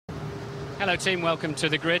Hello team, welcome to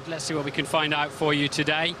the grid. Let's see what we can find out for you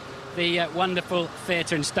today. The wonderful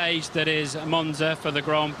theatre and stage that is Monza for the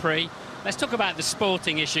Grand Prix. Let's talk about the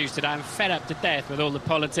sporting issues today. I'm fed up to death with all the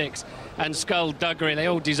politics and skullduggery. They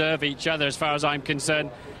all deserve each other as far as I'm concerned.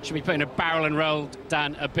 Should be putting a barrel and rolled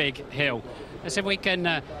down a big hill. Let's see if we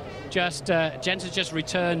can Jens has just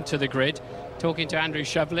returned to the grid, talking to Andrew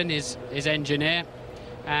Shovlin, his engineer.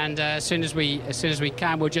 And as soon as we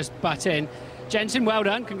can, we'll just butt in. Jensen, well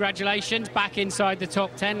done, congratulations, back inside the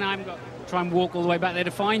top 10. I've got to try and walk all the way back there to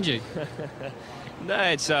find you. No,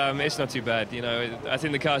 it's not too bad. You know, I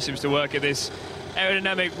think the car seems to work at this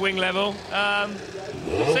aerodynamic wing level.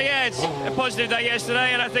 So yeah, it's a positive day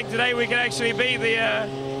yesterday, and I think today we can actually beat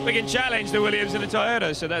we can challenge the Williams and the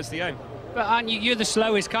Toyota. So that's the aim. But aren't you're the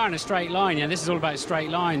slowest car in a straight line? Yeah, this is all about straight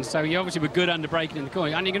lines. So you obviously were good under braking in the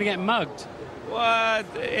corner. Aren't you going to get mugged? Well,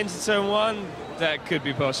 into turn one, that could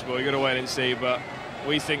be possible. You've got to wait and see, but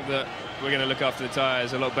we think that we're going to look after the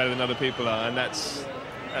tyres a lot better than other people are, and that's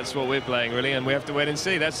what we're playing, really, and we have to wait and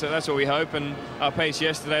see. That's what we hope, and our pace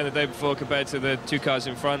yesterday and the day before compared to the two cars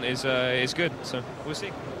in front is good, so we'll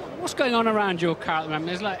see. What's going on around your car at the moment?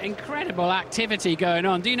 There's like incredible activity going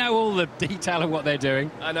on. Do you know all the detail of what they're doing?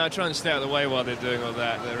 I know, I try and stay out of the way while they're doing all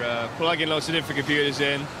that. They're plugging lots of different computers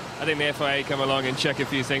in. I think the FIA come along and check a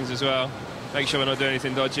few things as well. Make sure we're not doing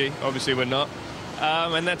anything dodgy. Obviously we're not.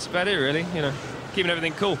 And that's about it, really. You know, keeping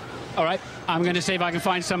everything cool. All right, I'm going to see if I can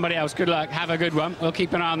find somebody else. Good luck, have a good one. We'll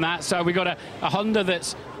keep an eye on that. So we've got a Honda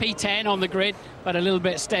that's P10 on the grid, but a little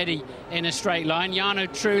bit steady in a straight line. Jarno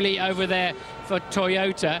Trulli over there for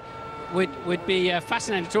Toyota. Would be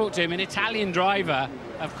fascinating to talk to him. An Italian driver,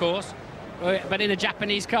 of course, but in a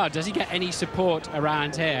Japanese car. Does he get any support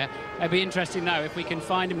around here? It'd be interesting to know. If we can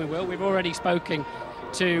find him, we will. We've already spoken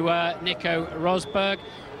to Nico Rosberg.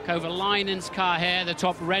 Kovalainen's car here, the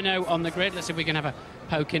top Renault on the grid. Let's see if we can have a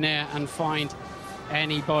poke in here and find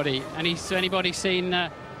anybody. Anybody seen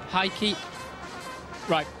Heikki?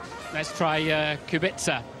 Right, let's try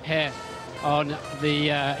Kubica here on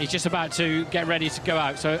the... he's just about to get ready to go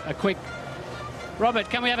out. So a quick... Robert,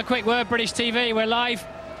 can we have a quick word? British TV, we're live.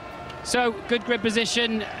 So, good grid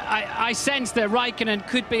position. I sense that Raikkonen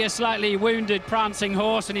could be a slightly wounded prancing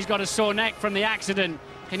horse, and he's got a sore neck from the accident.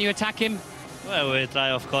 Can you attack him? Well, we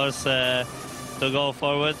try, of course, to go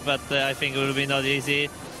forward, but I think it will be not easy.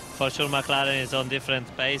 For sure, McLaren is on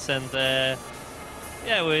different pace, and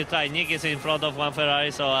yeah, we try. Nick is in front of one Ferrari,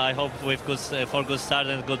 so I hope with good start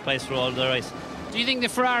and good pace through all the race. Do you think the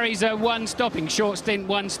Ferraris are one stopping, short stint,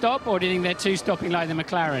 one stop, or do you think they're two stopping like the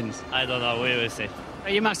McLarens? I don't know. We will see.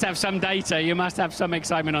 You must have some data. You must have some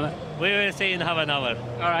excitement on it. We will see in half an hour.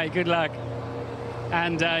 All right, good luck.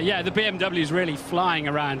 And yeah, the BMW is really flying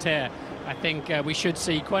around here. I think we should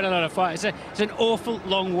see quite a lot of fire. It's an awful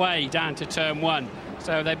long way down to turn one,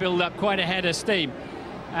 so they build up quite a head of steam.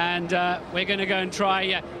 And we're going to go and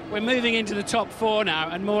try. We're moving into the top four now,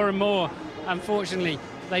 and more, unfortunately,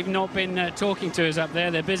 they've not been talking to us up there.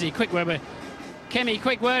 They're busy. Quick word, Kimi,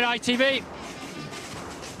 quick word, ITV.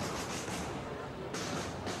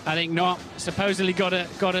 I think not. Supposedly got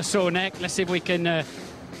a sore neck. Let's see if we can.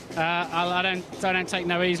 I don't take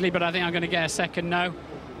no easily, but I think I'm going to get a second no.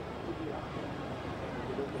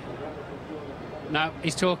 No,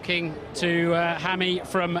 he's talking to Hammy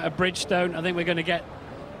from Bridgestone. I think we're going to get...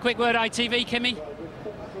 Quick word, ITV, Kimi?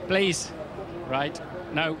 Please. Right.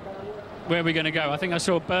 No. Where are we going to go? I think I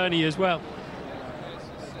saw Bernie as well.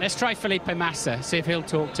 Let's try Felipe Massa, see if he'll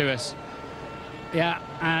talk to us. Yeah,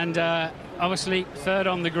 and obviously third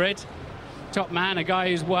on the grid. Top man, a guy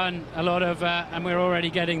who's won a lot of... and we're already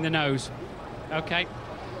getting the nose. OK,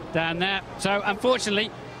 down there. So,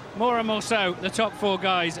 unfortunately... More and more so, the top four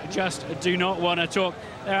guys just do not want to talk.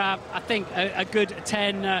 There are, I think, a good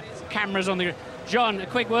 10 cameras on the grid. John, a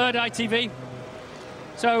quick word, ITV.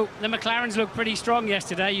 So the McLarens looked pretty strong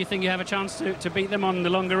yesterday. You think you have a chance to beat them on the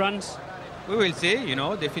longer runs? We will see, you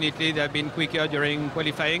know. Definitely they've been quicker during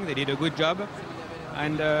qualifying. They did a good job.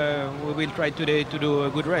 And we will try today to do a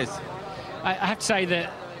good race. I have to say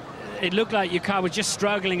that it looked like your car was just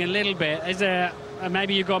struggling a little bit. Is there...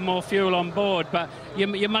 maybe you got more fuel on board, but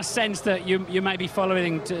you must sense that you may be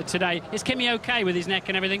following today. Is Kimi okay with his neck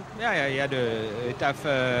and everything? Yeah, he had a tough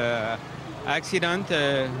accident,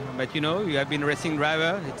 but you know, you have been racing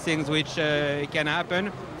driver. It's things which can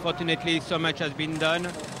happen. Fortunately, so much has been done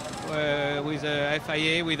with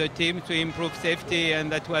FIA, with the team to improve safety,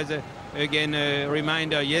 and that was again a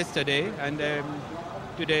reminder yesterday. And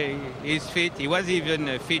today he's fit. He was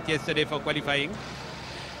even fit yesterday for qualifying.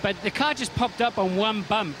 But the car just popped up on one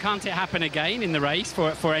bump. Can't it happen again in the race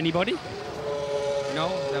for anybody? No,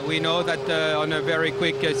 we know that on a very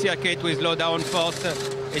quick circuit with low downforce,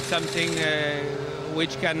 it's something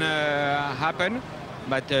which can happen,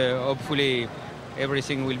 but hopefully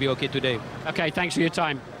everything will be okay today. Okay, thanks for your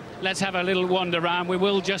time. Let's have a little wander around. We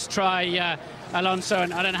will just try Alonso,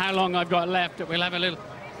 and I don't know how long I've got left, but we'll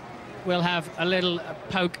have a little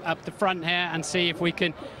poke up the front here and see if we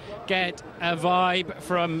can get a vibe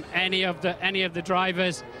from any of the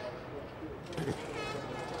drivers.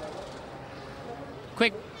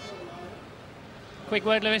 Quick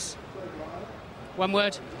word, Lewis. One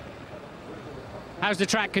word. How's the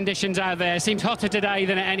track conditions out there? It seems hotter today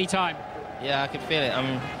than at any time. Yeah, I can feel it.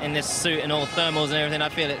 I'm in this suit and all thermals and everything. I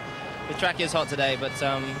feel it. The track is hot today, but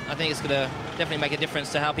I think it's going to definitely make a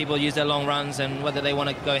difference to how people use their long runs and whether they want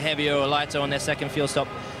to go heavier or lighter on their second fuel stop.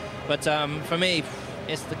 But for me,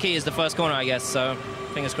 the key is the first corner, I guess. So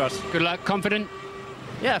fingers crossed. Good luck. Confident?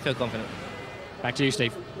 Yeah, I feel confident. Back to you,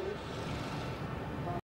 Steve.